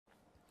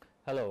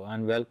Hello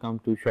and welcome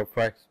to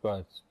Shopify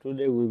Experts.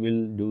 Today we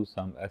will do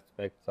some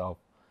aspects of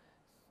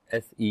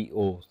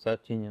SEO, search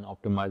engine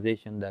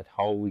optimization, that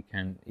how we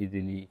can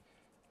easily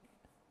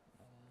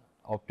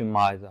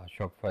optimize our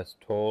Shopify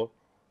store.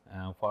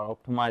 For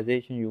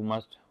optimization, you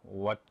must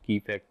what key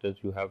factors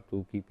you have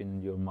to keep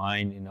in your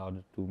mind in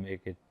order to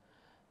make it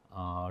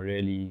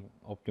really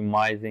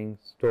optimizing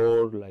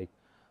store, like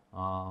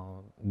uh,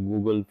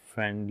 Google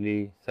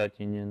friendly, search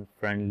engine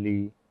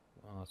friendly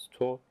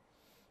store.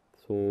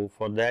 So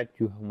for that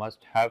you must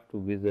have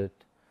to visit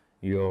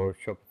your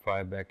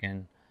Shopify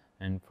backend,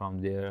 and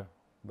from there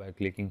by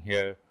clicking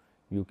here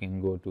you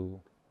can go to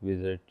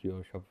visit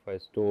your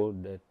Shopify store.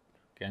 That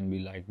can be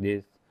like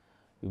this.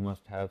 You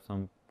must have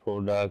some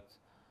products,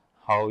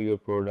 how your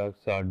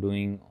products are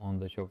doing on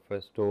the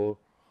Shopify store,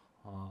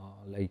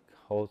 like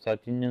how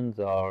search engines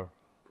are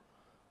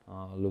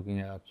looking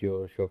at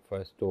your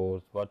Shopify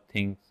stores, what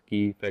things,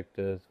 key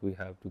factors we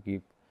have to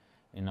keep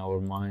in our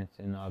minds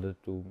in order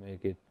to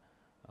make it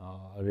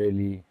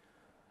really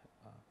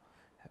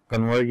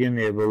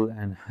conversionable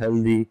and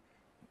healthy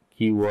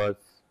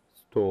keywords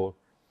store.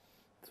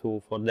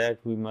 So for that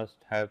we must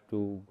have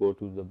to go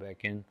to the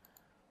backend,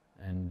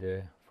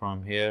 and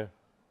from here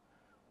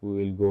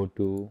we will go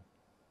to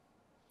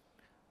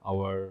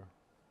our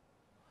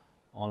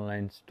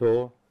online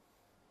store.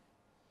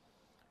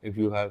 If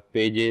you have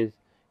pages,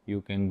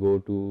 you can go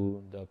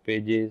to the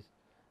pages,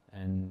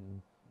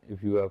 and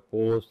if you have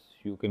posts,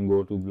 you can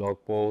go to blog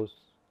posts.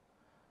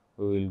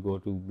 We will go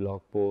to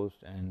blog post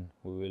and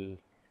we will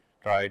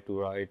try to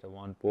write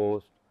one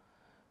post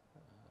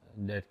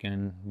that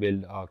can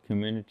build a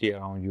community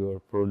around your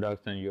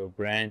products and your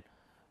brand.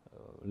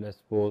 Let's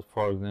suppose,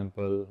 for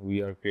example,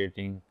 we are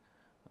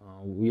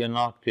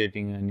not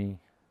creating any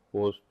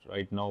post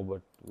right now,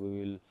 but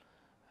we will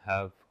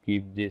have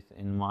keep this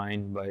in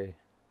mind by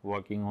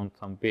working on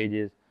some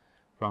pages.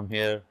 From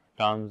here,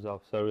 terms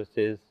of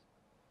services,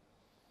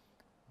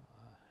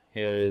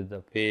 here is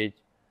the page.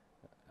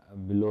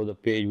 Below the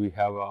page we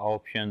have an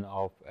option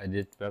of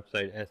edit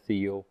website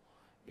SEO.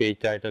 Page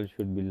title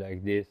should be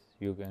like this.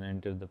 You can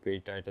enter the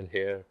page title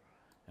here,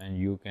 and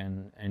you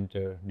can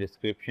enter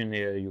description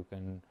here. You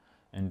can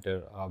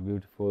enter a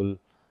beautiful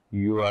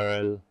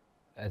URL,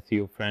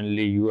 SEO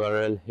friendly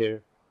URL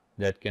here,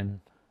 that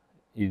can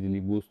easily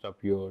boost up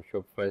your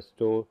Shopify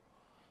store.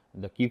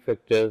 The key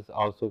factors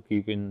also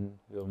keep in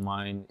your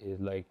mind is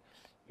like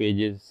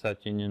pages, search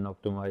engine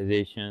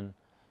optimization,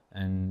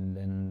 and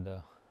then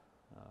the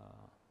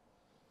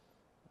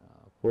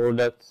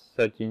products,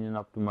 search engine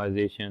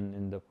optimization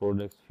in the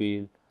products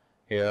field.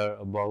 Here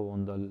above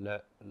on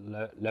the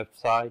left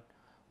side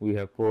we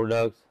have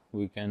products.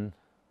 We can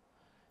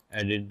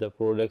edit the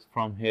products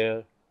from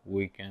here.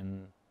 We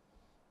can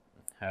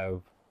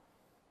have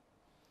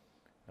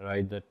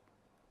write the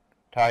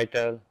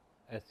title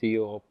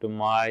SEO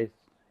optimized.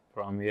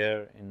 From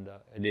here in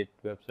the edit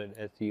website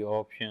SEO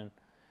option,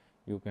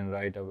 you can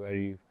write a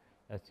very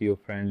SEO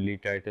friendly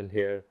title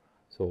here.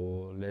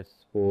 So let's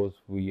suppose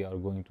we are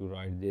going to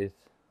write this.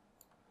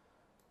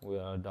 We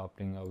are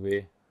adopting a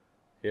way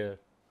here.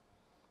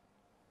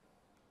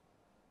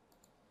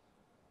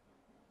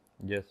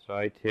 Just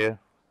write here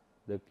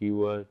the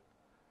keyword,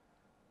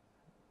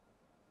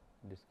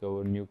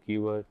 discover new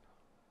keyword,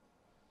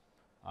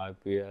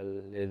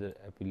 IPL laser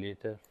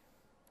epilator.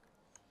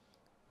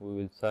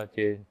 We will search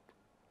it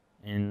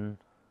in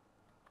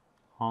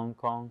Hong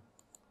Kong,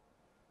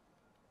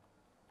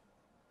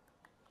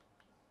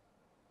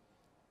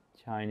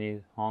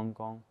 Chinese Hong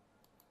Kong.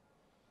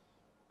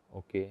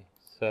 Okay,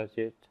 search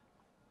it.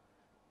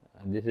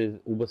 And this is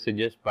Uber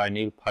Suggest by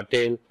Neil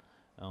Patel,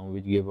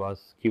 which give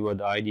us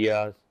keyword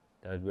ideas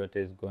that what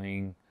is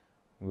going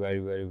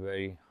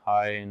very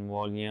high in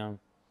volume.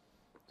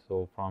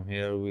 So from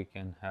here we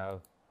can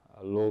have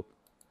a look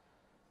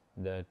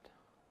that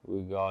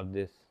we got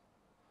this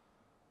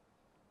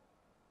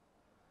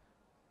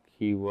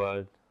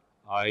keyword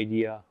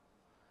idea,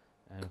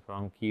 and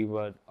from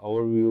keyword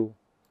overview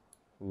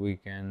we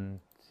can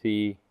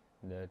see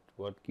that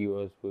what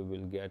keywords we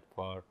will get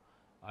for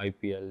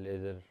IPL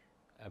laser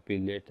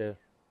epilator.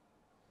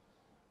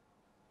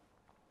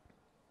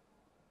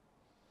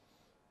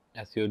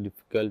 SEO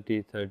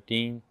difficulty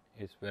 13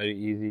 is very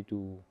easy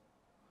to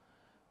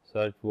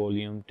search.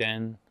 Volume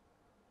 10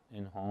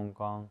 in Hong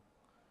Kong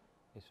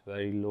is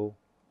very low.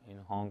 In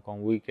Hong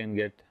Kong we can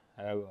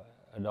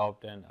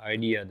adopt an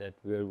idea that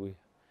where we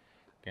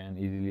can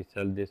easily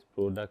sell this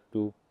product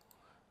to.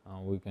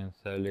 We can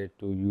sell it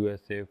to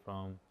USA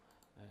from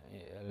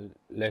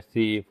let's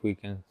see if we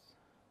can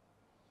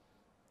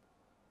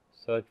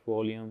search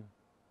volume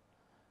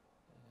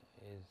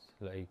is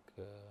like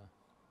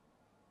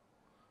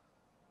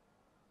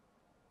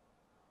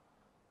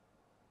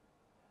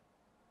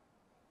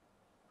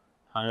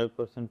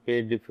 100%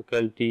 page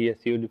difficulty,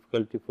 SEO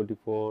difficulty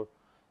 44,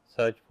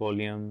 search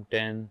volume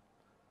 10.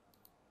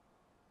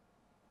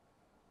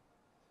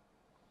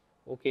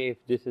 Okay, if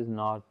this is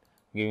not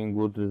giving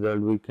good result,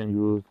 we can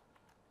use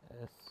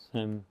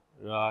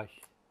SEMrush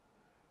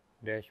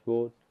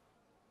dashboard.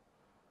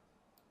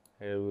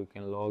 Here we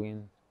can log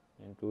in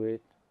into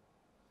it.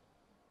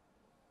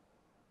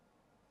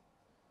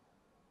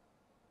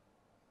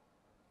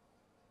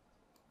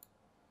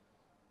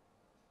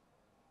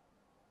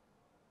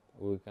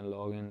 We can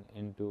log in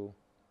into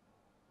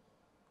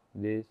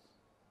this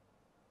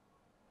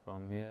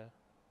from here.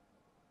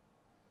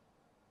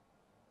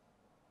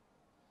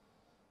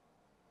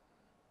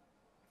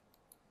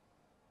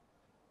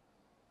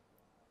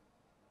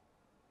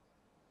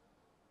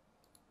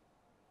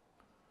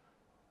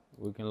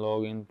 We can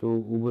log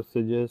into Uber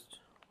Suggest.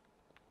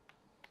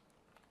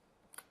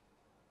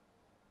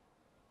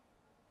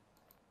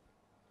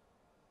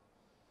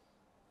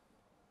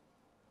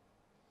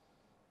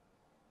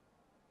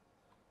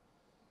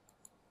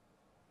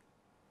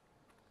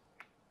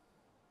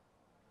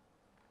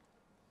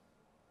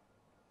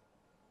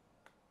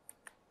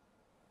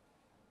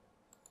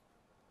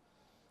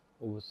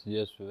 Uber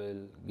Suggest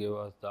will give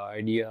us the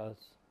ideas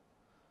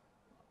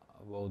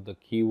about the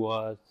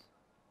keywords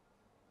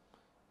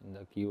in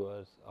the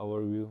keywords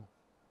overview.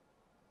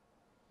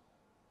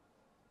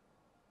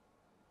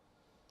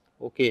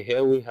 Okay,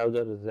 here we have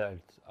the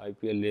results.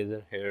 IPL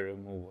laser hair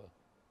removal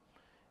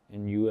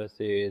in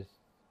USA is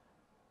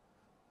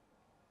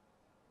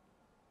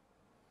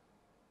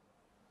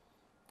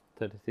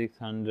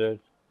 3600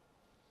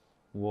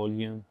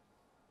 volume.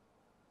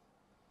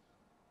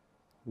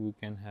 We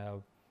can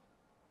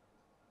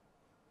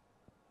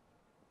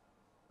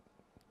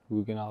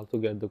also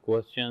get the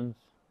questions,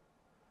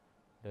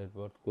 that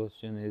what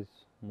question is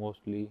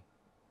mostly,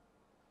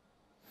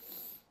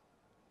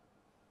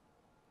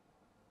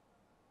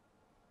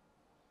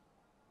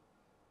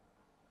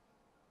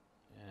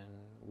 and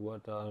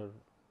what are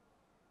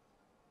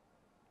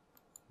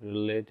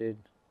related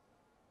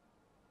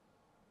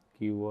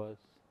keywords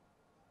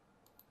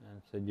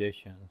and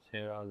suggestions.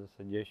 Here are the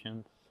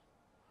suggestions.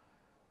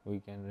 We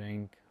can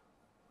rank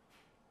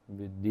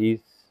with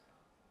these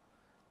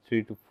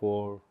 3 to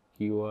 4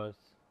 keywords.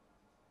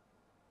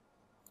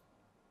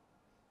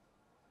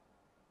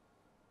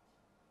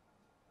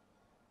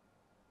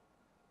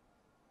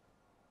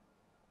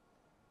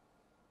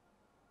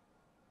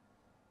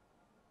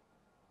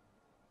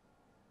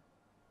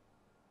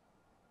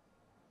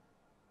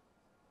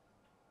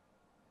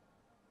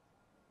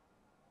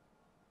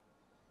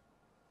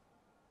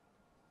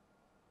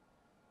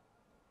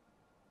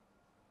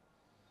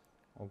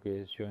 Okay,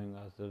 it's showing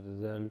us the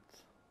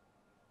results.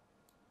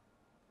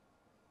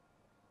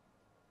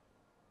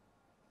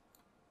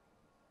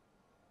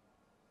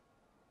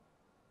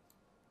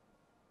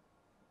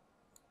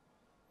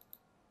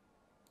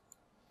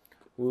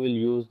 We will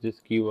use this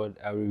keyword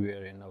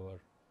everywhere in our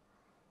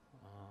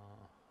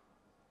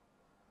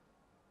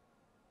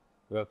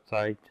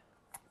website.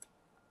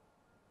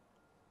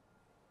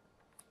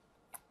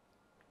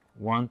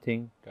 One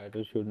thing,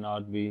 title should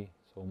not be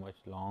so much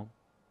long.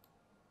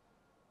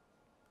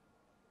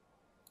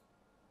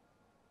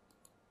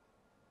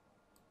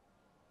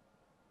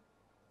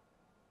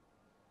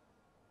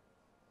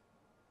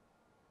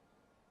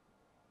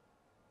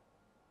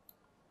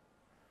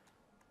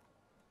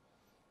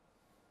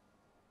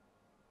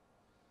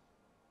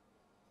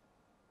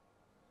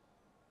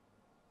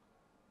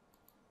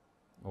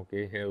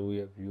 Okay, here we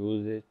have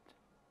used it.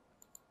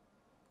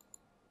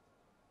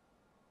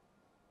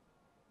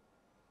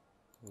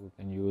 We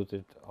can use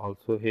it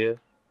also here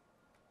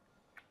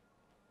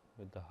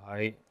with the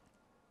high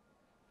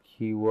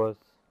keywords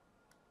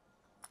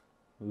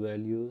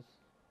values.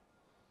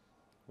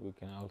 We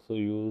can also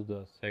use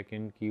the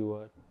second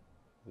keyword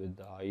with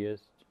the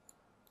highest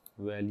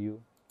value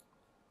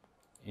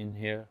in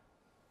here,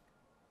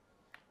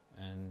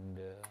 and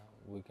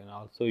we can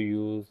also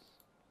use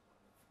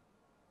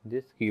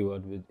this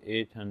keyword with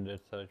 800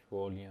 search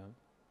volume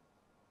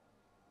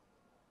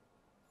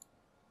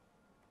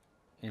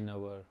in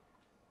our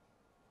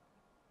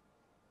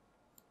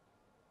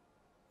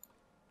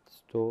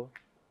store.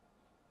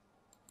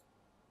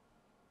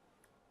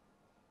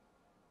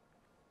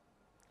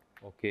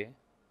 Okay,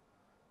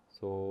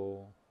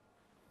 so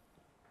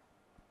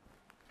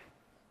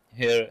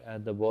here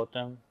at the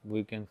bottom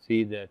we can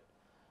see that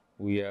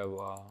we have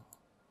a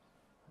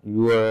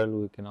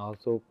URL. We can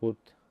also put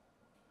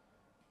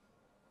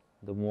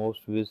the most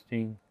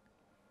visiting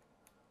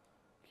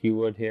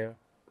keyword here.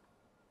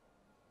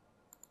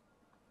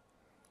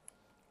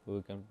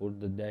 We can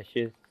put the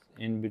dashes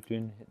in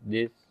between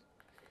this.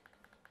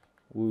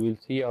 We will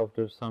see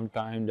after some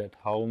time that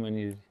how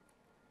many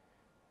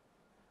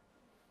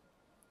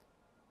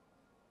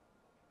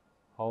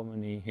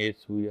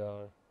hits we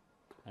are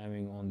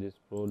having on this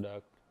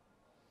product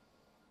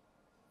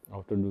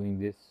after doing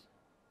this.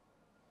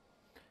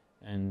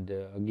 And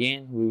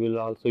again, we will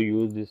also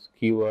use this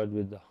keyword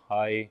with the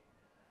high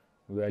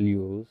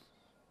values.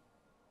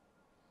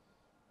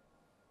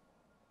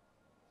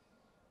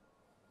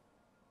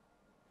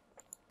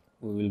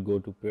 We will go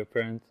to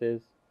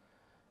preferences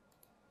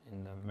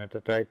in the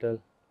meta title.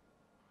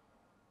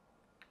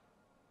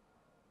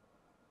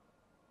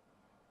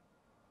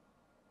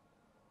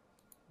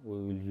 We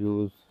will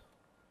use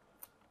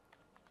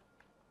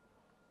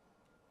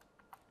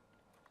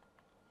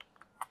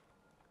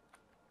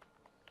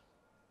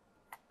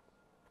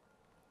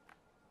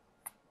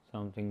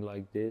something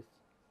like this.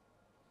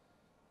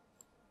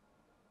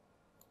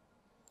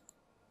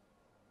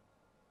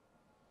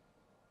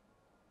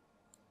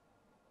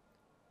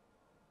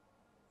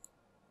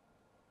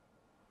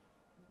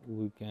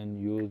 We can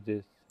use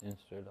this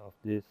instead of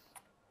this.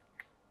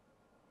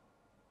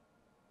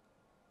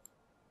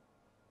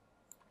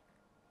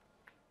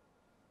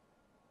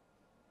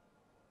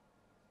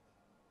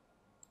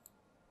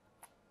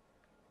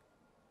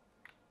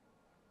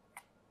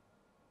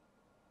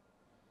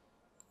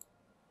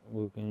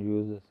 We can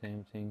use the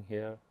same thing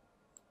here.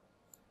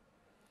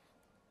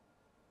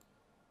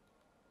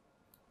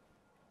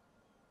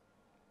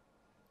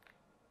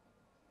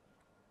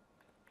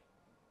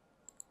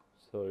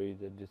 Sorry,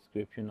 the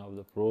description of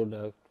the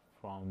product.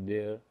 From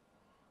there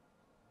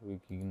we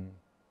can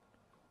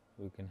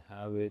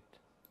have it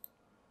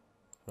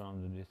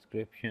from the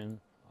description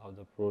of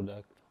the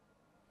product.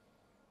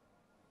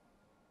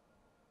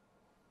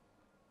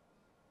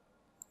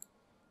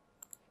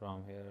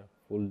 From here,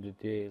 full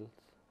details.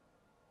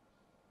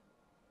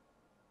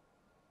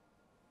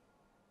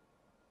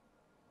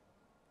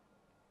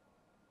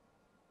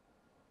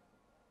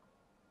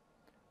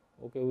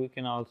 Okay, we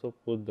can also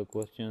put the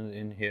questions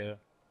in here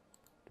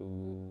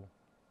to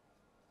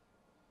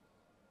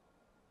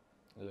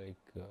like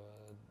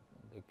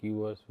the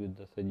keywords with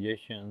the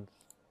suggestions.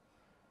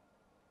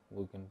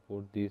 We can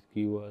put these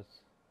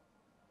keywords.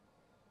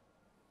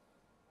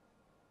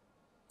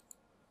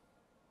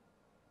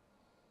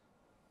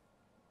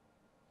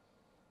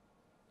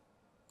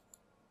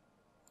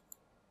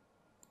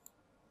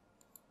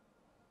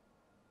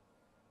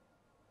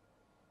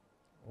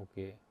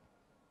 Okay,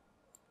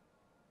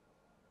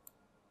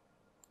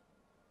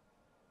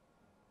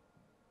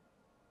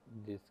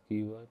 this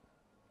keyword.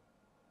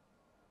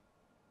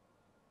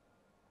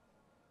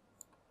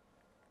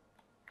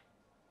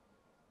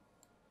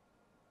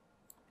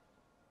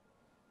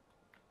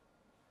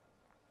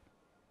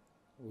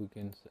 We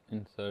can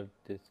insert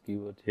this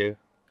keyword here.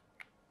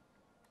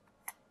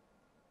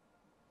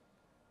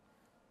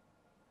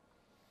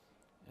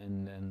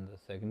 And then the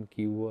second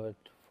keyword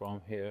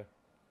from here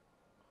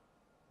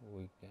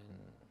we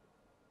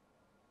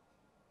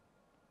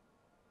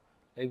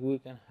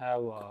can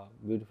have a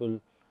beautiful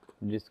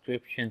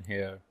description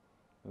here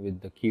with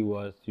the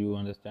keywords. You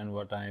understand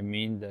what I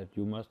mean, that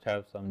you must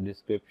have some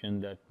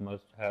description that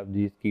must have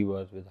these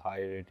keywords with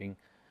high rating,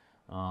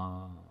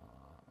 uh,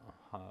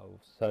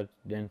 search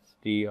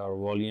density or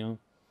volume.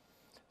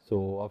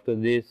 So after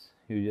this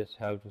you just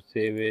have to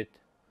save it,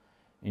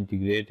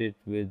 integrate it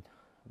with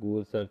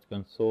Google Search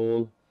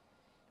Console,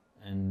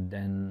 and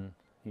then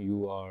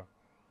you are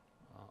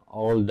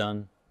all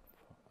done.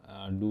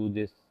 Do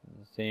this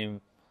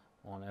same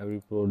on every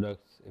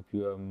product. If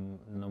you have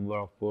number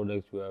of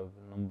products, you have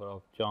number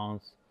of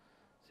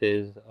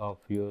chances of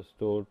your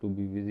store to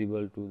be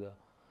visible to the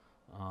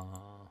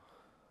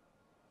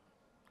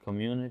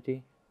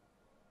community.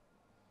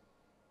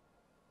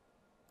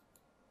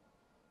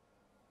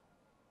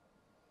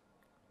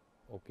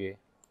 Okay,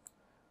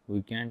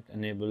 we can't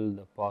enable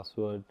the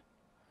password,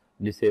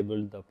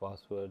 disable the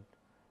password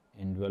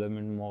in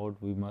development mode.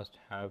 We must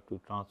have to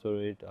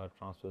transfer it or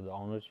transfer the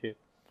ownership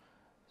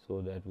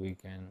so that we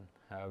can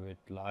have it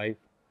live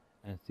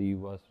and see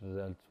what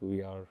results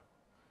we are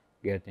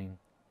getting.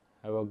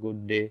 Have a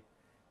good day.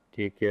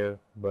 Take care.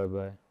 Bye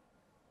bye.